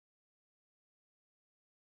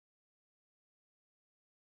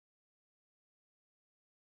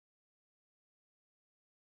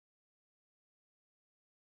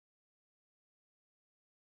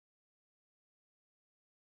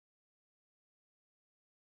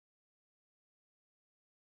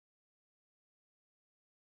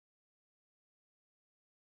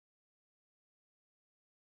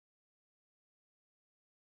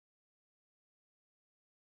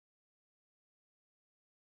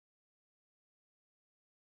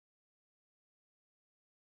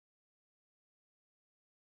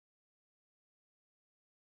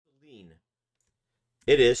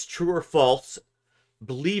It is true or false.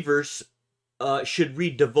 Believers should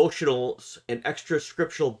read devotionals and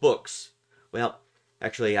extra-Scriptural books. Well,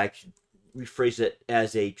 actually, I should rephrase it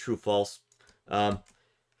as a true-false. Um,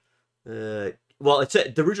 well,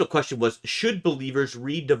 the original question was: should believers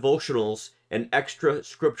read devotionals and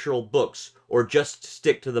extra-Scriptural books, or just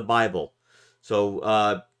stick to the Bible?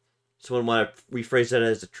 So, someone want to rephrase that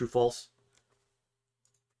as a true-false?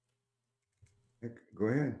 Go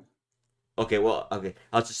ahead. Okay, well, okay.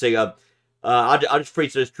 I'll just say, I'll just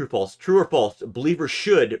phrase it as true, false. True or false? Believers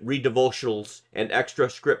should read devotionals and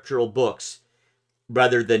extra-Scriptural books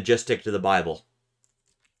rather than just stick to the Bible.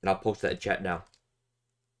 And I'll post that in chat now.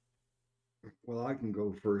 Well, I can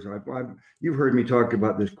go first. You've heard me talk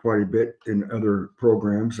about this quite a bit in other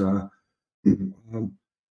programs. I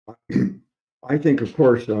think, of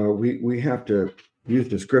course, we have to use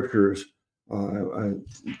the scriptures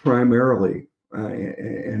primarily,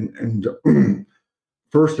 and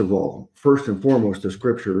first and foremost, the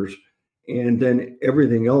scriptures, and then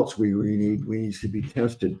everything else we needs to be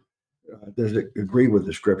tested. Does it agree with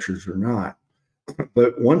the scriptures or not?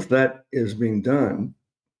 But once that is being done,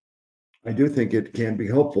 I do think it can be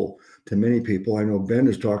helpful to many people. I know Ben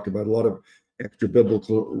has talked about a lot of extra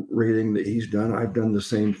biblical reading that he's done. I've done the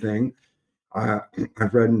same thing. I've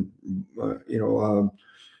read,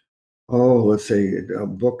 let's say,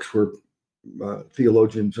 books where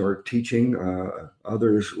theologians are teaching,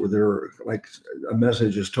 others where they're like a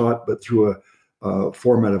message is taught, but through a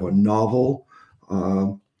format of a novel,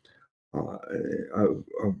 a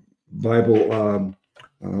Bible,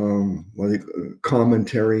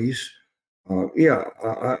 commentaries.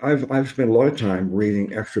 I've spent a lot of time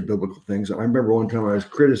reading extra biblical things. I remember one time I was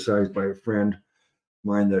criticized by a friend of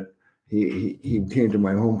mine that he came to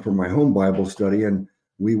my home for my home Bible study, and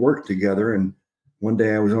we worked together. And one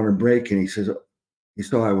day I was on a break, and he says he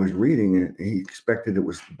saw I was reading it. He expected it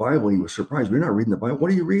was the Bible. He was surprised. We're not reading the Bible.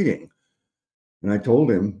 What are you reading? And I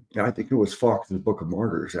told him, I think it was Fox's Book of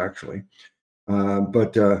Martyrs, actually.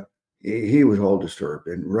 But he was all disturbed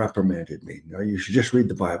and reprimanded me. No, you should just read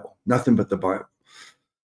the Bible, nothing but the Bible.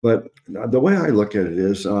 But the way I look at it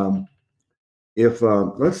is, if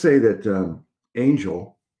let's say that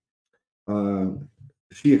Angel,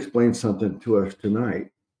 she explains something to us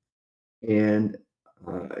tonight and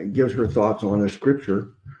gives her thoughts on a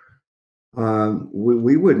scripture,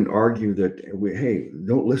 we wouldn't argue that, hey,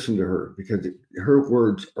 don't listen to her because her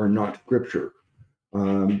words are not scripture.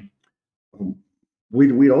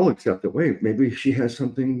 We'd all accept that, wait, maybe she has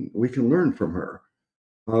something we can learn from her.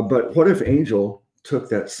 But what if Angel took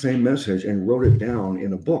that same message and wrote it down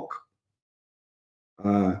in a book?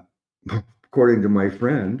 According to my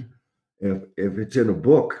friend, if it's in a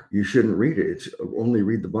book, you shouldn't read it. It's only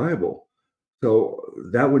read the Bible. So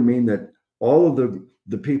that would mean that all of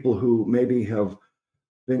the people who maybe have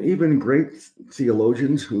been even great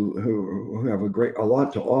theologians who have a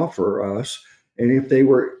lot to offer us, and if they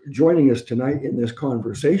were joining us tonight in this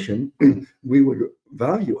conversation, we would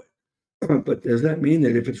value it. But does that mean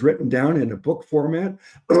that if it's written down in a book format,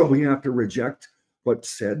 we have to reject what's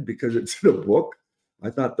said because it's in a book?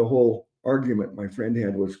 I thought the whole argument my friend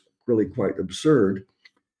had was really quite absurd.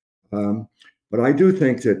 But I do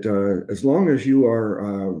think that as long as you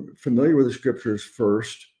are familiar with the scriptures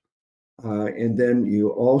first, and then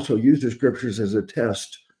you also use the scriptures as a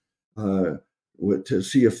test to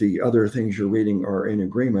see if the other things you're reading are in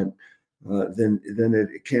agreement, then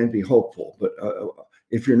it can be helpful. But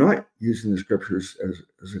if you're not using the scriptures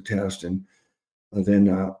as a test, and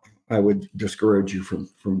then I would discourage you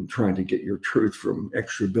from trying to get your truth from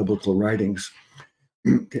extra biblical writings.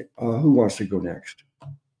 Who wants to go next?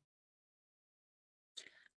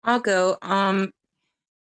 I'll go. I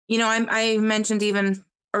mentioned even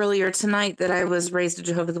earlier tonight that I was raised a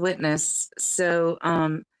Jehovah's Witness. So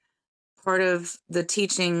part of the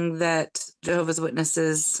teaching that Jehovah's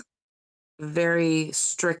Witnesses very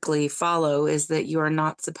strictly follow is that you are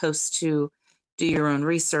not supposed to do your own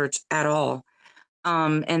research at all.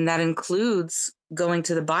 And that includes going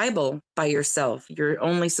to the Bible by yourself. You're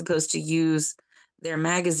only supposed to use their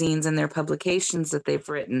magazines and their publications that they've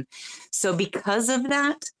written. So because of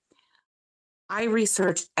that, I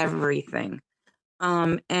research everything.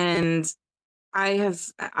 And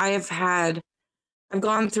I've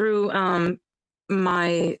gone through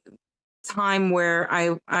my time where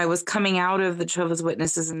I was coming out of the Jehovah's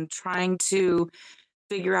Witnesses and trying to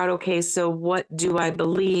figure out, okay, so what do I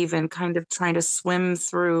believe, and kind of trying to swim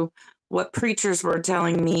through what preachers were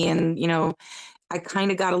telling me. And, I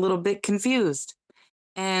kind of got a little bit confused.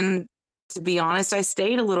 And to be honest, I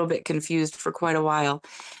stayed a little bit confused for quite a while.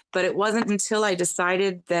 But it wasn't until I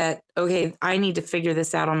decided that, okay, I need to figure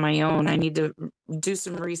this out on my own. I need to do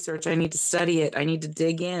some research. I need to study it. I need to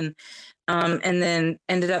dig in. And then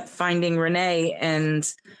ended up finding Renee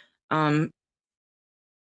and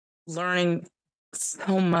learning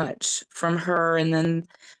so much from her, and then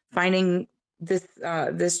finding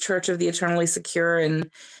this Church of the Eternally Secure and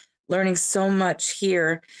learning so much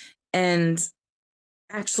here, and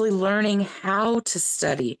actually learning how to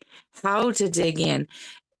study, how to dig in,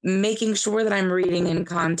 making sure that I'm reading in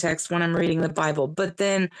context when I'm reading the Bible, but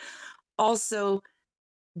then also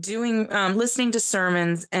doing listening to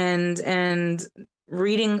sermons and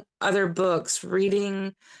reading other books,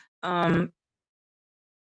 reading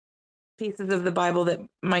pieces of the Bible that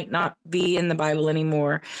might not be in the Bible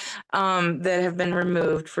anymore, that have been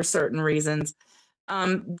removed for certain reasons.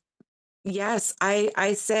 Yes,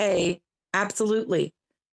 I say absolutely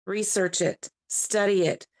research it, study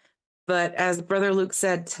it. But as Brother Luke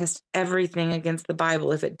said, test everything against the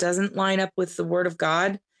Bible. If it doesn't line up with the Word of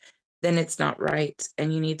God, then it's not right,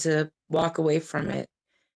 and you need to walk away from it.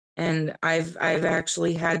 And I've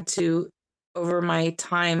actually had to, over my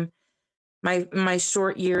time, my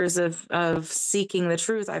short years of seeking the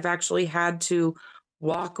truth, I've actually had to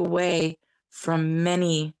walk away from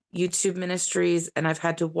many YouTube ministries, and I've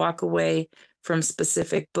had to walk away from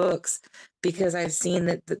specific books because I've seen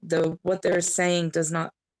that the what they're saying does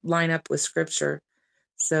not line up with Scripture.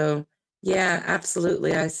 So yeah,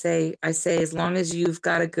 absolutely. I say as long as you've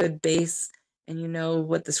got a good base and you know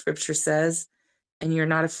what the Scripture says and you're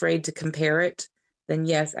not afraid to compare it, then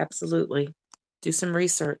yes, absolutely. Do some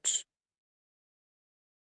research.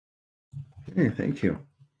 Okay, thank you.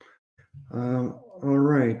 All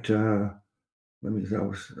right. Let me.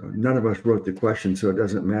 None of us wrote the question, so it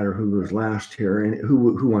doesn't matter who was last here. And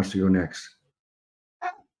who wants to go next?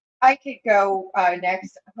 I could go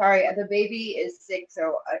next. Sorry, the baby is sick,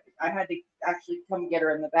 so I had to actually come get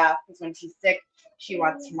her in the bath because when she's sick, she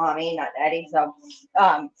wants mommy, not daddy. So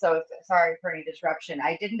sorry for any disruption.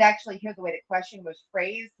 I didn't actually hear the way the question was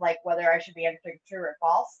phrased, like whether I should be answering true or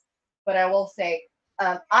false. But I will say,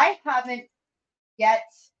 I haven't yet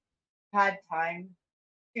had time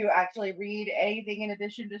to actually read anything in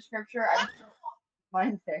addition to scripture.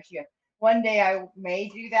 Mine's there. She goes, one day I may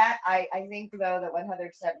do that. I think though that what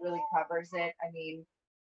Heather said really covers it. I mean,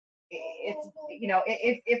 it's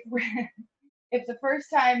if if the first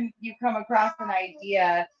time you come across an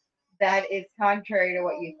idea that is contrary to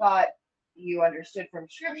what you thought you understood from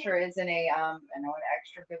scripture is in an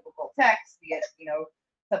extra biblical text, be it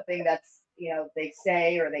something that's they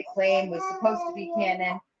say or they claim was supposed to be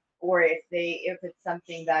canon, or if it's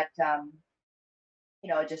something that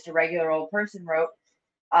just a regular old person wrote,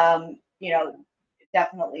 um, you know,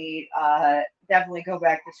 definitely go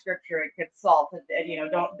back to scripture and consult.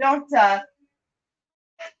 And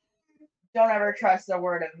don't ever trust the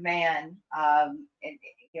word of man, and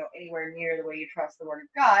anywhere near the way you trust the word of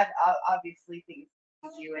God. Obviously, things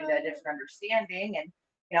lead you into a different understanding, and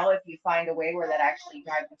if you find a way where that actually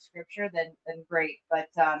drives the scripture, then great. But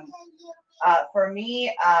for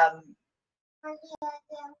me,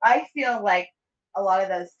 I feel like a lot of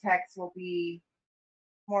those texts will be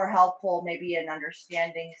more helpful maybe in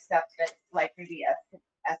understanding stuff that's like maybe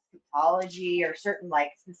eschatology or certain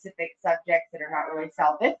like specific subjects that are not really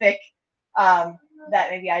salvific, that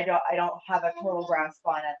maybe I don't have a total grasp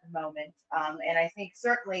on at the moment, and I think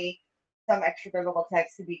certainly some extra biblical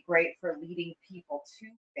texts could be great for leading people to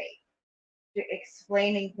faith, to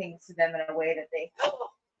explaining things to them in a way that they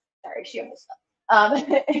sorry, she almost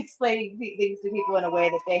explaining things to people in a way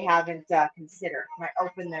that they haven't considered, might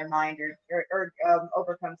open their mind or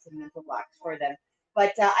overcome some mental blocks for them.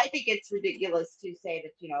 But I think it's ridiculous to say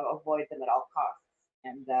that avoid them at all costs.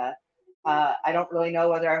 And I don't really know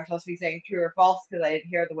whether I'm supposed to be saying true or false because I didn't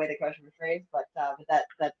hear the way the question was phrased. But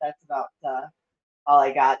that's about all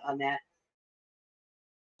I got on that.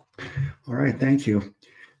 All right, thank you.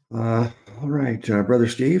 All right, Brother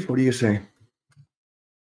Steve, what do you say?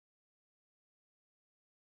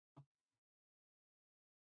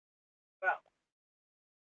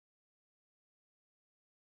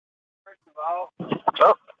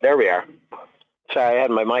 Oh, there we are. Sorry, I had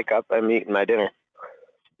my mic up. I'm eating my dinner.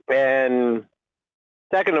 And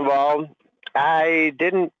second of all, I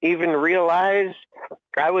didn't even realize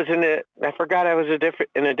I forgot I was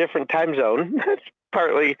in a different time zone. That's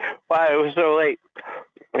partly why I was so late.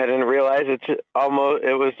 I didn't realize it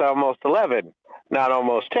was almost 11, not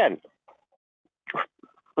almost 10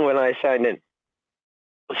 when I signed in.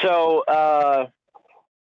 So,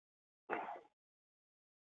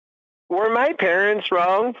 were my parents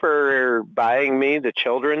wrong for buying me the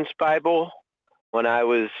children's Bible when I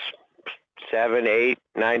was 7, 8,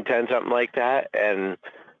 9, 10, something like that. And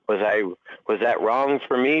was that wrong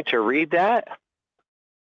for me to read that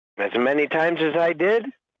as many times as I did?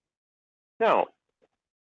 No.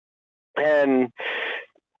 And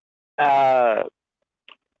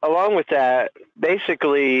along with that,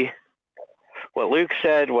 basically what Luke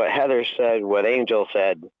said, what Heather said, what Angel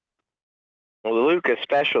said, well, Luke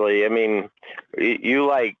especially, I mean, you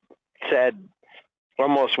like said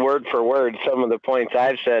almost word for word some of the points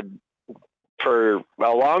I've said for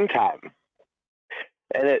a long time.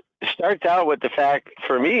 And it starts out with the fact,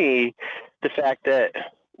 for me, the fact that,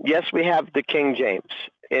 yes, we have the King James,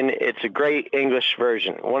 and it's a great English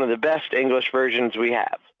version, one of the best English versions we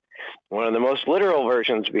have, one of the most literal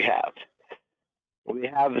versions we have. We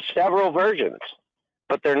have several versions,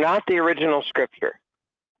 but they're not the original scripture.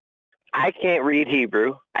 I can't read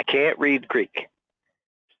Hebrew. I can't read Greek.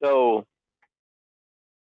 So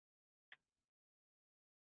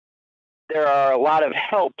there are a lot of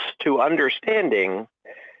helps to understanding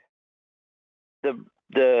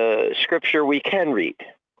the scripture we can read.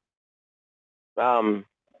 And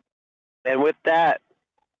with that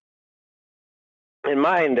in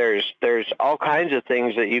mind, there's all kinds of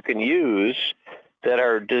things that you can use that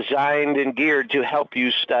are designed and geared to help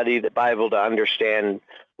you study the Bible to understand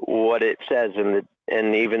what it says and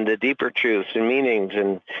even the deeper truths and meanings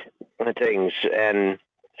and things. And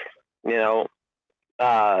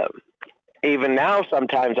even now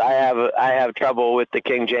sometimes I have trouble with the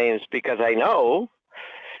King James because I know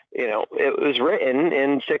it was written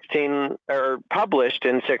in published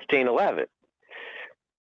in 1611.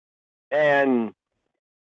 And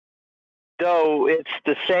though it's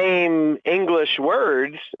the same English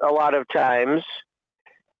words a lot of times,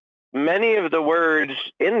 many of the words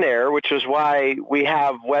in there, which is why we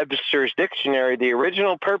have Webster's dictionary, the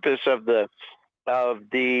original purpose of the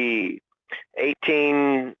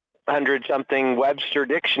 1800 something Webster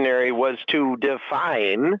dictionary was to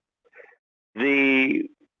define the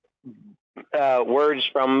words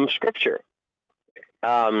from Scripture.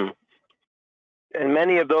 And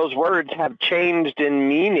many of those words have changed in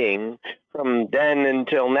meaning from then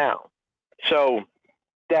until now. So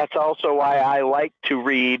that's also why I like to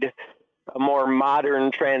read a more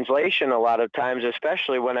modern translation a lot of times,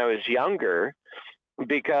 especially when I was younger,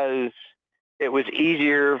 because it was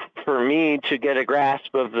easier for me to get a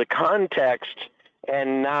grasp of the context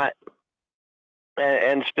and not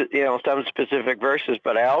some specific verses.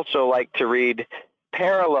 But I also like to read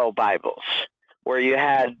parallel Bibles where you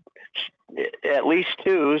had at least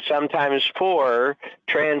 2, sometimes 4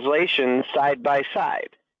 translations side by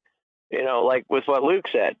side. Like with what Luke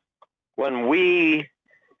said, when we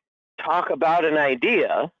talk about an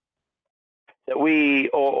idea that we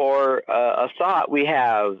or a thought we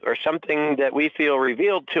have or something that we feel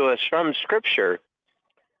revealed to us from Scripture,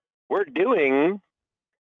 we're doing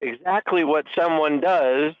exactly what someone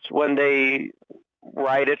does when they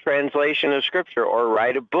write a translation of Scripture or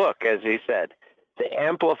write a book, as he said. The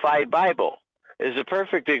Amplified Bible is a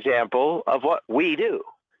perfect example of what we do,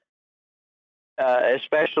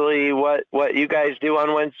 especially what you guys do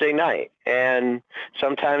on Wednesday night and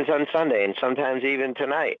sometimes on Sunday and sometimes even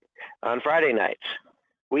tonight on Friday nights.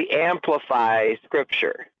 We amplify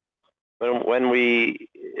Scripture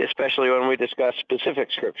especially when we discuss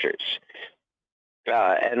specific Scriptures,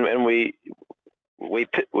 and we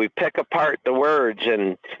pick apart the words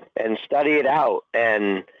and study it out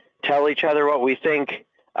and tell each other what we think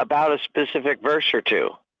about a specific verse or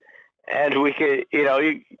two. And we could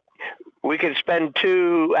spend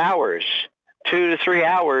 2 to 3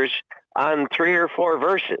 hours on 3 or 4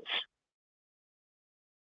 verses.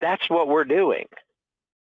 That's what we're doing.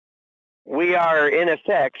 We are, in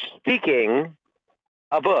effect, speaking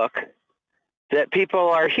a book that people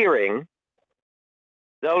are hearing,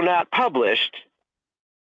 though not published.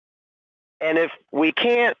 And if we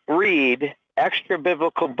can't read extra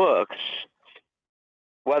biblical books,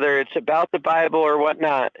 whether it's about the Bible or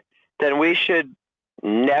whatnot, then we should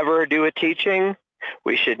never do a teaching.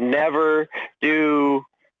 We should never do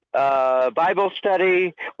Bible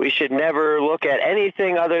study. We should never look at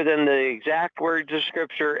anything other than the exact words of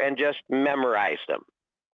Scripture and just memorize them.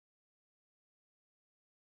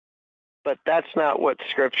 But that's not what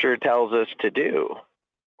Scripture tells us to do.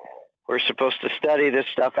 We're supposed to study this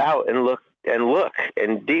stuff out and look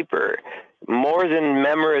and deeper. More than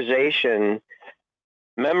memorization.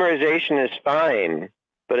 Memorization is fine,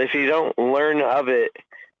 but if you don't learn of it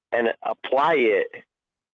and apply it,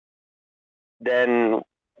 then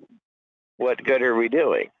what good are we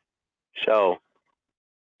doing? So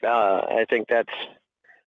I think that's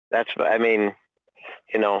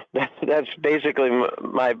basically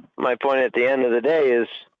my point at the end of the day is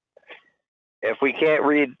if we can't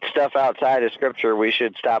read stuff outside of Scripture, we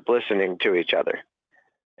should stop listening to each other.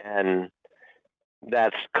 And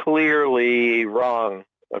that's clearly wrong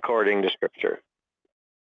according to Scripture.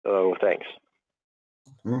 So thanks.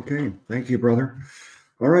 Okay. Thank you, brother.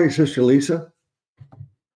 All right, Sister Lisa.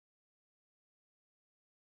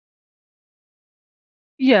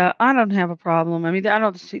 Yeah, I don't have a problem. I mean, I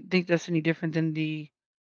don't think that's any different than the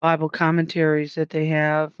Bible commentaries that they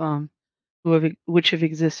have, which have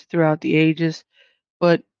existed throughout the ages.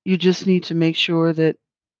 But you just need to make sure that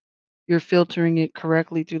you're filtering it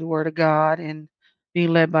correctly through the Word of God and being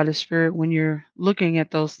led by the Spirit when you're looking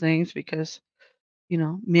at those things, because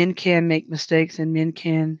men can make mistakes and men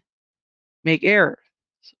can make errors,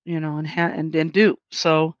 and do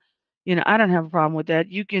so. I don't have a problem with that.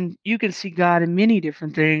 You can see God in many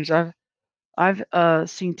different things. I've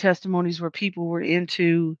seen testimonies where people were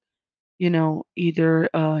into, either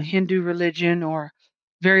Hindu religion or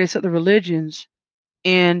various other religions,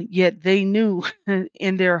 and yet they knew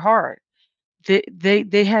in their heart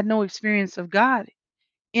they had no experience of God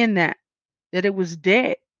in that it was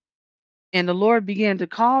dead. And the Lord began to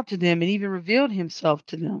call to them and even revealed himself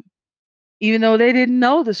to them, even though they didn't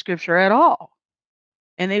know the scripture at all.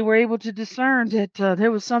 And they were able to discern that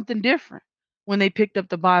there was something different when they picked up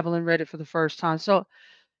the Bible and read it for the first time. So,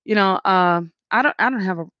 I don't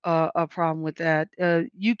have a problem with that.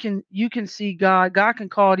 You can see God. God can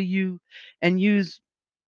call to you and use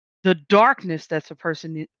the darkness that's a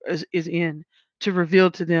person is in to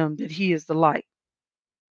reveal to them that He is the light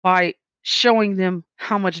by showing them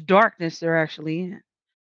how much darkness they're actually in.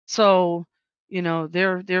 So,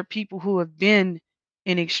 there are people who have been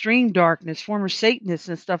in extreme darkness, former Satanists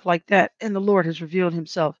and stuff like that, and the Lord has revealed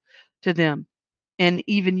Himself to them, and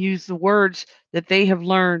even used the words that they have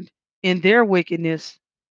learned in their wickedness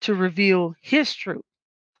to reveal His truth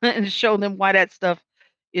and show them why that stuff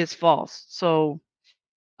is false. So,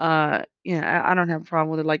 I don't have a problem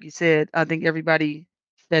with it. Like you said, I think everybody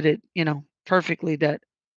said it, perfectly, that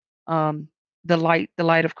um, the light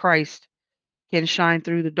of Christ can shine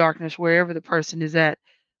through the darkness wherever the person is at.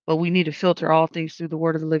 But we need to filter all things through the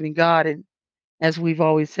word of the living God. And as we've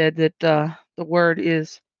always said, that the word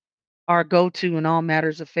is our go-to in all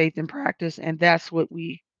matters of faith and practice. And that's what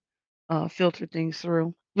we filter things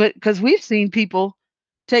through. But because we've seen people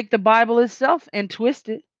take the Bible itself and twist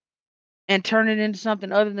it and turn it into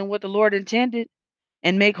something other than what the Lord intended,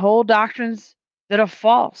 and make whole doctrines that are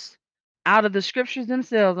false out of the scriptures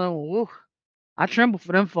themselves. And woo, I tremble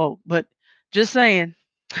for them folk. But just saying,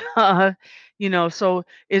 so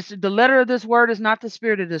it's the letter of this word is not the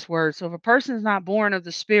spirit of this word. So if a person is not born of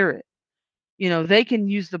the spirit, they can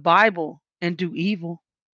use the Bible and do evil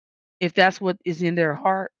if that's what is in their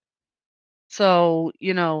heart. So,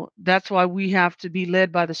 that's why we have to be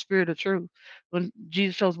led by the spirit of truth. When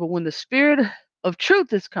Jesus shows, but when the spirit of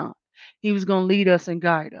truth is come, he was going to lead us and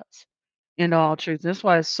guide us into all truth. That's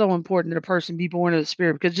why it's so important that a person be born of the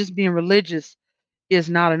spirit, because just being religious is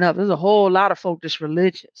not enough. There's a whole lot of folk that's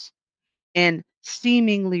religious and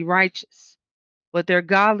seemingly righteous, but their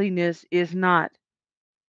godliness is not.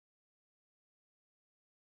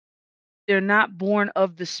 They're not born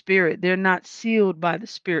of the Spirit. They're not sealed by the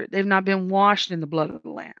Spirit. They've not been washed in the blood of the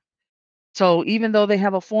Lamb. So even though they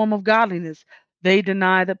have a form of godliness, they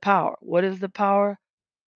deny the power. What is the power?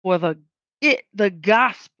 For the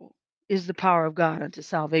gospel is the power of God unto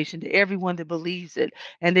salvation to everyone that believes it.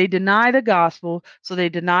 And they deny the gospel, so they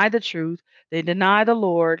deny the truth, they deny the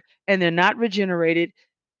Lord, and they're not regenerated,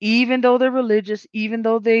 even though they're religious, even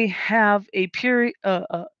though they have a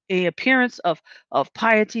appearance of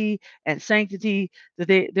piety and sanctity,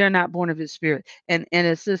 that they're not born of His Spirit. And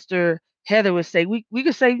as Sister Heather would say, we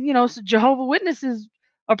could say, so Jehovah Witnesses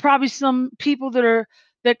are probably some people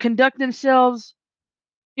that conduct themselves,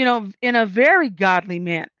 in a very godly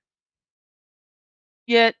manner.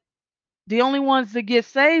 Yet the only ones that get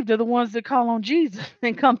saved are the ones that call on Jesus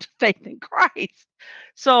and come to faith in Christ.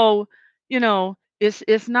 So,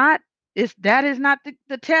 it's not that is not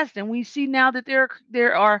the test. And we see now that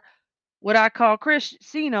there are what I call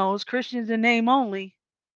Christians in name only,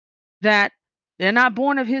 that they're not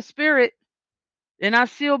born of His Spirit. They're not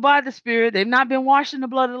sealed by the Spirit. They've not been washed in the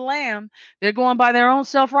blood of the Lamb. They're going by their own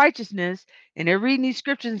self-righteousness, and they're reading these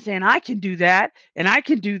scriptures and saying, I can do that, and I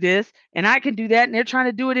can do this, and I can do that, and they're trying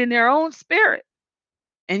to do it in their own spirit.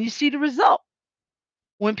 And you see the result.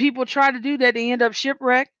 When people try to do that, they end up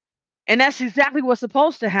shipwrecked, and that's exactly what's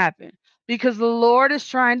supposed to happen, because the Lord is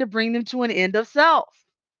trying to bring them to an end of self.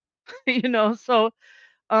 So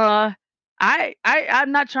I'm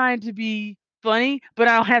not trying to be funny, but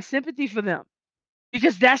I'll have sympathy for them,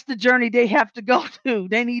 because that's the journey they have to go to.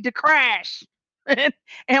 They need to crash.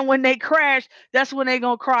 And when they crash, that's when they're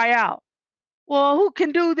going to cry out. Well, who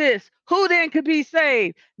can do this? Who then could be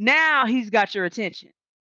saved? Now he's got your attention.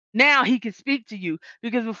 Now he can speak to you,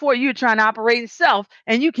 because before you're trying to operate in self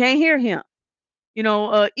and you can't hear him.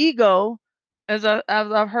 Ego, as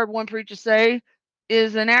I've heard one preacher say,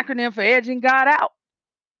 is an acronym for edging God out.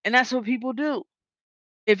 And that's what people do.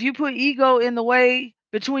 If you put ego in the way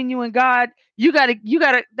between you and God,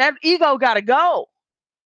 that ego gotta go.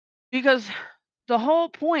 Because the whole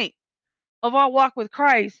point of our walk with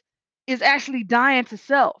Christ is actually dying to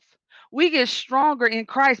self. We get stronger in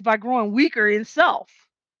Christ by growing weaker in self.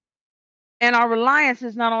 And our reliance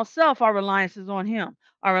is not on self, our reliance is on him.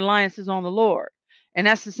 Our reliance is on the Lord. And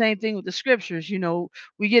that's the same thing with the scriptures.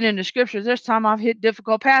 We get into scriptures. There's time I've hit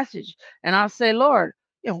difficult passage and I'll say, Lord,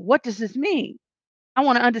 what does this mean? I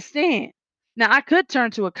want to understand. Now I could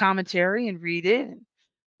turn to a commentary and read it. And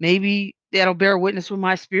maybe that'll bear witness with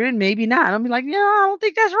my spirit. Maybe not. I'll be like, I don't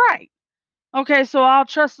think that's right. Okay, so I'll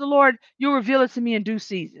trust the Lord. You'll reveal it to me in due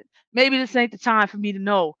season. Maybe this ain't the time for me to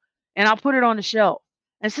know. And I'll put it on the shelf.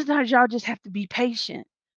 And sometimes y'all just have to be patient.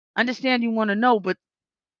 Understand you want to know, but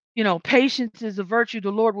patience is a virtue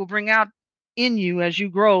the Lord will bring out in you as you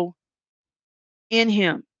grow in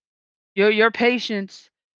him. Your patience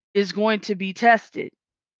is going to be tested.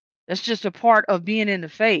 That's just a part of being in the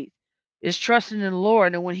faith. Is trusting in the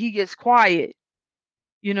Lord. And when he gets quiet,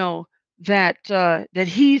 that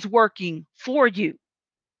he's working for you.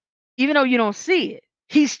 Even though you don't see it,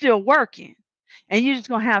 he's still working. And you're just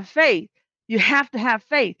going to have faith. You have to have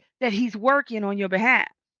faith that he's working on your behalf.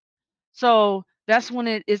 So that's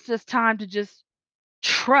when it's just time to just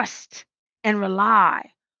trust and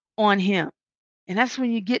rely on him. And that's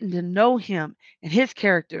when you're getting to know him and his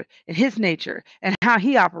character and his nature and how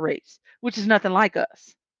he operates, which is nothing like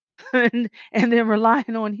us. and then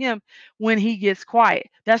relying on him when he gets quiet.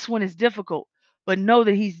 That's when it's difficult. But know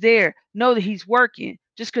that he's there. Know that he's working.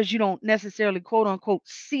 Just because you don't necessarily quote unquote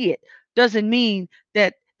see it doesn't mean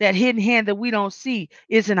that that hidden hand that we don't see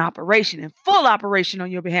is in operation, in full operation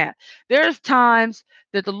on your behalf. There's times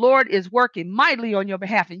that the Lord is working mightily on your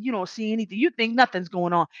behalf and you don't see anything. You think nothing's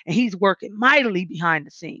going on and he's working mightily behind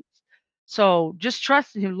the scenes. So just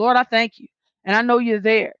trust in him. Lord, I thank you. And I know you're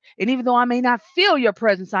there. And even though I may not feel your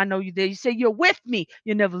presence, I know you're there. You say you're with me.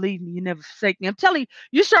 You never leave me. You never forsake me. I'm telling you,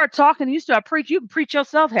 you start talking, you start preaching, you can preach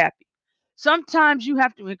yourself happy. Sometimes you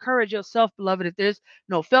have to encourage yourself, beloved. If there's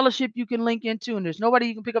no fellowship you can link into and there's nobody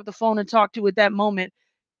you can pick up the phone and talk to at that moment,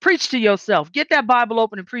 preach to yourself. Get that Bible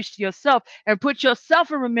open and preach to yourself and put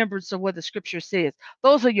yourself in remembrance of what the scripture says.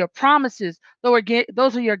 Those are your promises.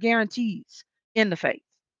 Those are your guarantees in the faith.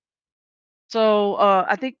 So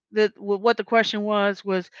I think that what the question was,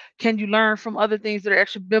 can you learn from other things that are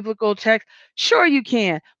extra biblical text? Sure, you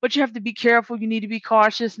can, but you have to be careful. You need to be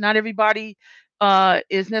cautious. Not everybody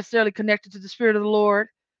is necessarily connected to the Spirit of the Lord.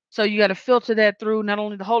 So you got to filter that through not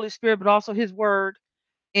only the Holy Spirit, but also his word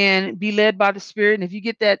and be led by the Spirit. And if you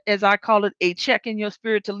get that, as I call it, a check in your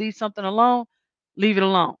spirit to leave something alone, leave it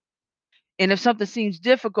alone. And if something seems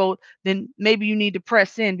difficult, then maybe you need to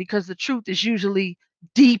press in, because the truth is usually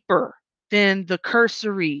deeper than the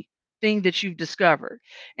cursory thing that you've discovered.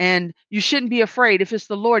 And you shouldn't be afraid. If it's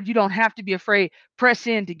the Lord, you don't have to be afraid. Press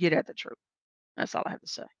in to get at the truth. That's all I have to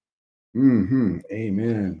say.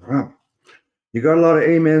 Amen. Wow. You got a lot of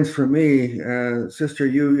amens from me. Sister,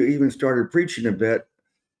 you even started preaching a bit.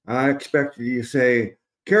 I expected you to say,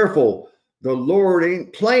 careful, the Lord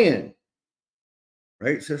ain't playing.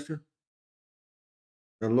 Right, sister?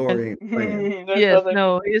 The Lord ain't playing. Yes,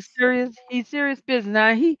 no, it's serious. He's serious business.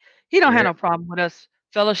 Now he don't have Yeah. no problem with us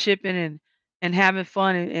fellowshipping and having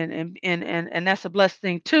fun and that's a blessed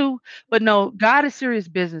thing too. But no, God is serious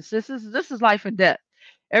business. This is life and death.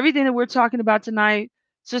 Everything that we're talking about tonight,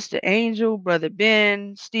 Sister Angel, Brother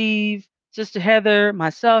Ben, Steve, Sister Heather,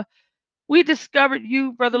 myself, we discovered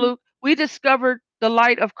you, Brother Luke. We discovered the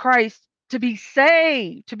light of Christ to be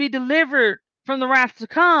saved, to be delivered from the wrath to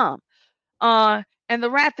come. And the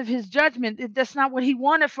wrath of his judgment, that's not what he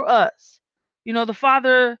wanted for us. The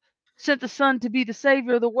Father sent the Son to be the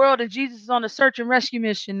Savior of the world, and Jesus is on a search and rescue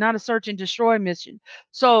mission, not a search and destroy mission.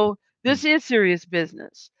 So this is serious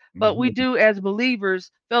business. But we do, as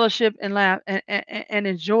believers, fellowship and laugh and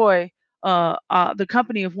enjoy the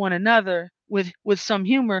company of one another with some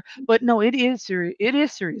humor. But no, it is serious. It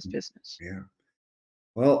is serious business. Yeah.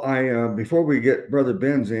 Well, I before we get Brother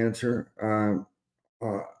Ben's answer,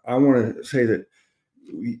 I want to say that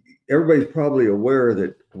everybody's probably aware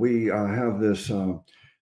that we have this on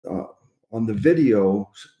the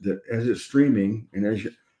video that as it's streaming,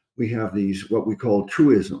 and we have these what we call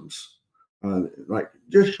truisms. like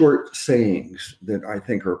just short sayings that I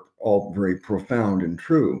think are all very profound and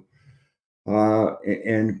true.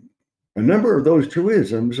 And a number of those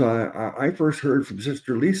truisms I first heard from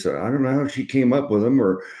Sister Lisa. I don't know how she came up with them,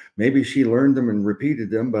 or maybe she learned them and repeated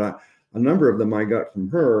them, but a number of them I got from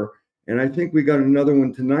her. And I think we got another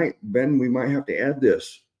one tonight. Ben, we might have to add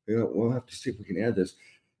this. We'll have to see if we can add this.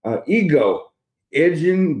 Ego,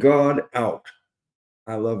 edging God out.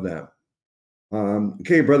 I love that.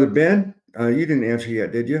 Okay, Brother Ben, you didn't answer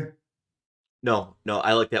yet, did you? No,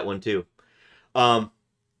 I like that one too. Um,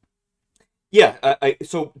 yeah,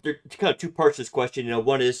 so there's kind of two parts to this question.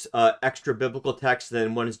 One is extra biblical text,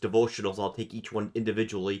 then one is devotionals. I'll take each one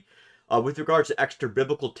individually. With regards to extra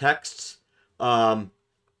biblical texts, um,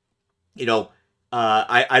 you know,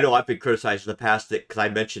 I know I've been criticized in the past that because I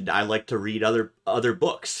mentioned I like to read other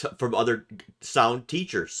books from other sound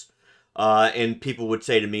teachers, and people would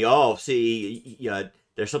say to me, "Oh, see, yeah,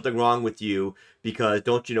 there's something wrong with you because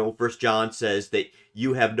don't you know First John says that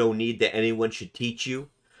you have no need that anyone should teach you."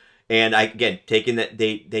 And I again taking that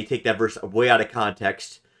they take that verse way out of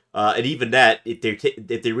context, and even that if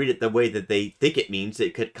they read it the way that they think it means,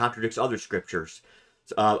 it contradicts other scriptures.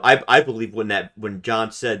 So, I believe when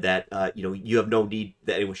John said that you have no need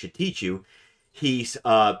that anyone should teach you, he's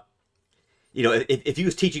if he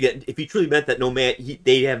was teaching it, if he truly meant that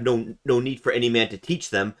they have no need for any man to teach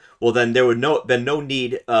them, well then there would been no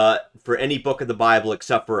need for any book of the Bible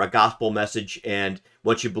except for a gospel message, and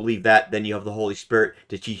once you believe that, then you have the Holy Spirit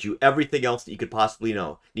to teach you everything else that you could possibly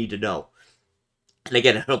need to know. And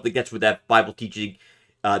again, I don't think that's what that Bible teaching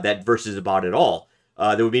that verse is about at all.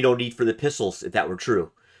 There would be no need for the epistles if that were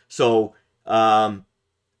true. So I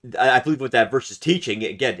believe what that verse is teaching,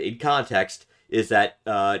 again, in context, is that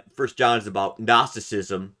First John is about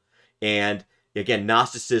Gnosticism, and again,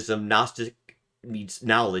 Gnostic means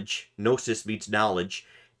knowledge, gnosis means knowledge,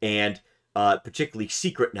 and particularly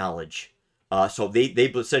secret knowledge. So they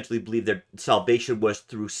essentially believe that salvation was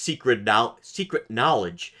through secret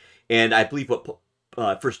knowledge, and I believe what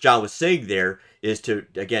First John was saying there is to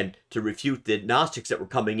refute the Gnostics that were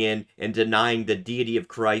coming in and denying the deity of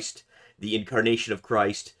Christ, the incarnation of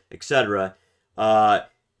Christ, etc.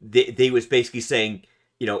 They was basically saying,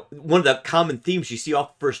 one of the common themes you see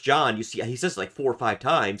off First John, he says like 4 or 5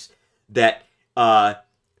 times that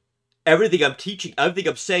everything I'm teaching, everything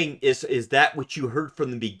I'm saying is that which you heard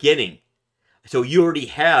from the beginning. So you already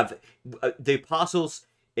have the apostles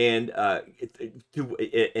and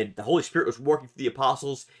the Holy Spirit was working through the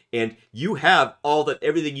apostles, and you have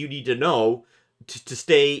everything you need to know to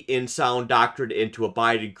stay in sound doctrine and to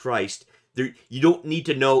abide in Christ. You don't need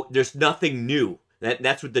to know. There's nothing new.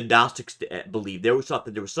 That's what the Gnostics believed. There was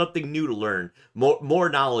something new to learn, more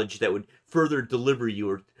knowledge that would further deliver you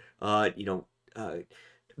or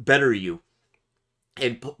better you.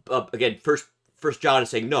 And again, First John is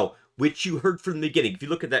saying no, which you heard from the beginning. If you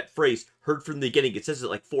look at that phrase, heard from the beginning, it says it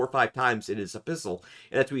like 4 or 5 times in his epistle,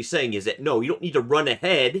 and that's what he's saying is that no, you don't need to run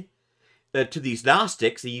ahead to these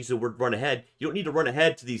Gnostics. They use the word run ahead. You don't need to run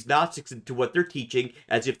ahead to these Gnostics and to what they're teaching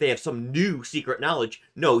as if they have some new secret knowledge.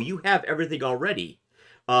 No, you have everything already.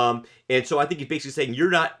 And so I think he's basically saying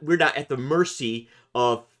we're not at the mercy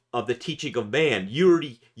of the teaching of man.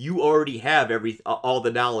 You already have all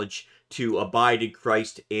the knowledge to abide in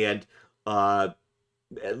Christ and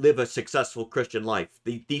live a successful Christian life.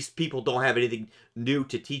 These people don't have anything new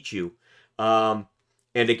to teach you. And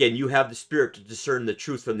again, you have the Spirit to discern the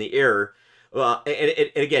truth from the error.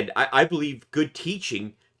 And again, I believe good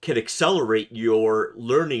teaching can accelerate your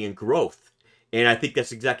learning and growth. And I think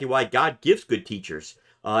that's exactly why God gives good teachers.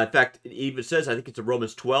 In fact, it even says, I think it's in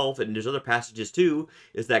Romans 12, and there's other passages too,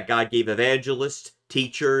 is that God gave evangelists,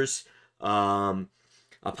 teachers, apostles,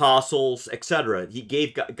 etc.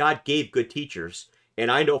 God gave good teachers.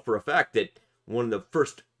 And I know for a fact that one of the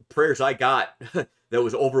first prayers I got that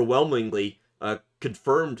was overwhelmingly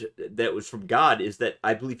confirmed that was from God is that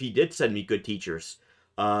I believe He did send me good teachers,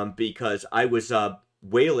 because I was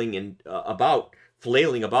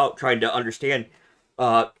flailing about trying to understand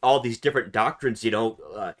all these different doctrines.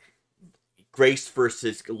 Grace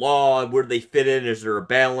versus law, where do they fit in? Is there a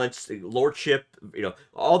balance? Lordship,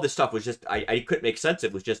 all this stuff was just I couldn't make sense.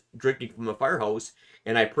 It was just drinking from a fire hose,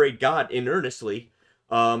 and I prayed God in earnestly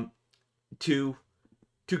to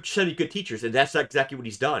send me good teachers, and that's exactly what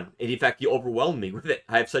He's done. And in fact, He overwhelmed me with it.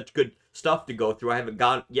 I have such good stuff to go through. I haven't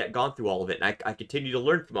gone through all of it, and I continue to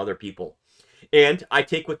learn from other people. And I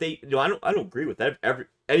take what they I don't agree with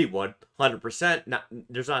anyone 100%.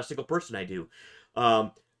 There's not a single person I do.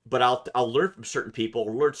 But I'll learn from certain people,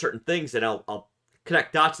 or learn certain things, and I'll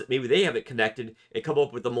connect dots that maybe they haven't connected, and come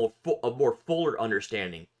up with a more fuller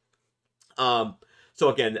understanding. So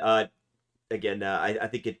again, again, I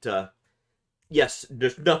think it. Yes,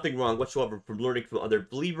 there's nothing wrong whatsoever from learning from other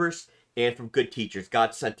believers and from good teachers.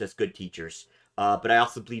 God sent us good teachers. But I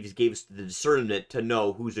also believe He gave us the discernment to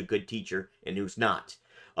know who's a good teacher and who's not.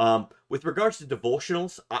 With regards to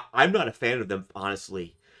devotionals, I'm not a fan of them,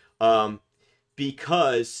 honestly,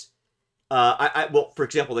 because well, for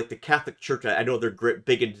example, like the Catholic Church, I know they're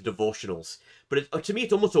big into devotionals, but to me,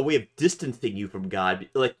 it's almost a way of distancing you from God,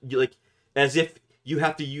 like as if you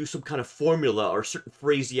have to use some kind of formula or certain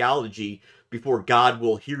phraseology before God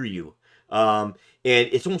will hear you. And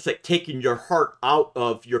it's almost like taking your heart out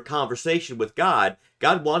of your conversation with God.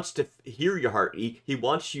 God wants to hear your heart. He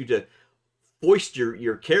wants you to foist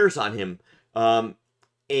your cares on Him.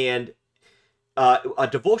 And a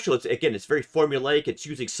devotional, it's very formulaic. It's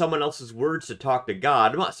using someone else's words to talk to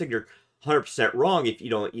God. I'm not saying you're 100% wrong. If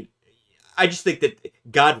you know, I just think that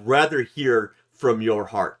God rather hear from your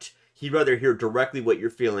heart. He'd rather hear directly what you're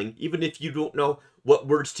feeling, even if you don't know what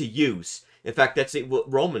words to use. In fact, that's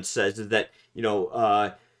what Romans says, is that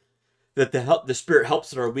that the Spirit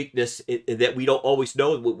helps in our weakness, that we don't always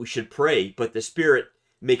know what we should pray, but the Spirit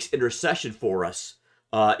makes intercession for us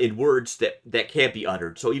in words that can't be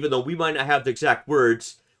uttered. So even though we might not have the exact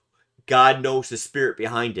words, God knows the Spirit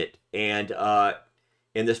behind it, and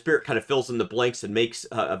the Spirit kind of fills in the blanks and makes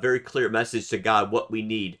a very clear message to God what we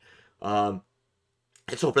need. And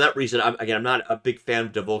so for that reason, I'm not a big fan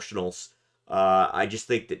of devotionals. I just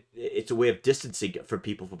think that it's a way of distancing from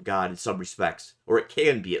people from God in some respects, or it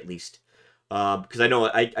can be at least. Because I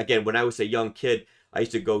know, when I was a young kid, I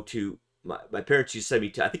used to go to my parents used to send me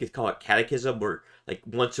to, I think it's called catechism, where like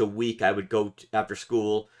once a week I would go after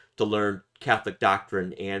school to learn Catholic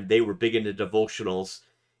doctrine, and they were big into devotionals.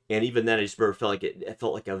 And even then, I just remember it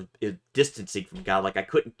felt like I was distancing from God, like I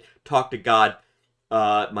couldn't talk to God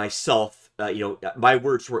myself. My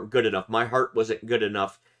words weren't good enough. My heart wasn't good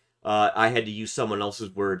enough. I had to use someone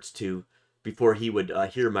else's words before He would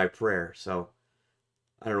hear my prayer. So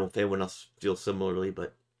I don't know if anyone else feels similarly,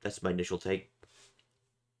 but that's my initial take.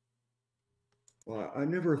 Well, I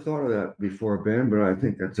never thought of that before, Ben, but I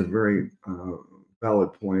think that's a very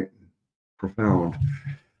valid point, profound.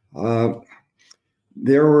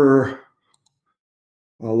 There were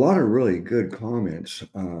a lot of really good comments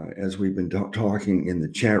as we've been talking in the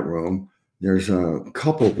chat room. There's a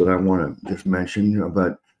couple that I want to just mention,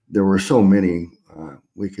 but there were so many.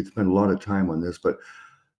 We could spend a lot of time on this, but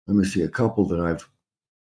let me see a couple that let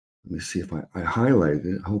me see if I highlighted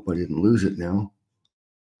it. I hope I didn't lose it now.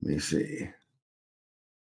 Let me see.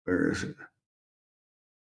 Where is it?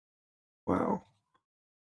 Wow.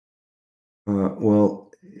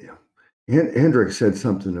 Well, Hendrik said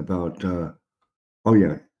something about, oh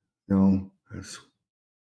yeah, no,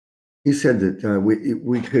 he said that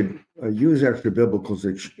we could use extra biblicals.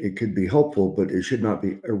 It could be helpful, but it should not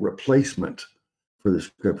be a replacement for the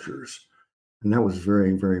scriptures. And that was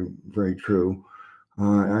very, very, very true.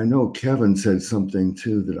 I know Kevin said something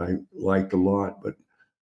too that I liked a lot, but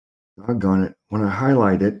doggone it, when I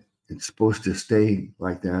highlight it, it's supposed to stay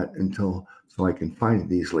like that so I can find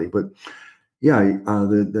it easily. But yeah,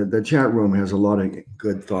 the chat room has a lot of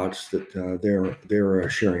good thoughts that they're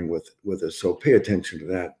sharing with us. So pay attention to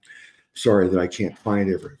that. Sorry that I can't find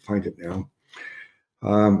it now.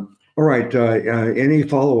 All right. Any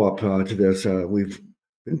follow up to this? We've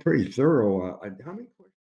been pretty thorough. How many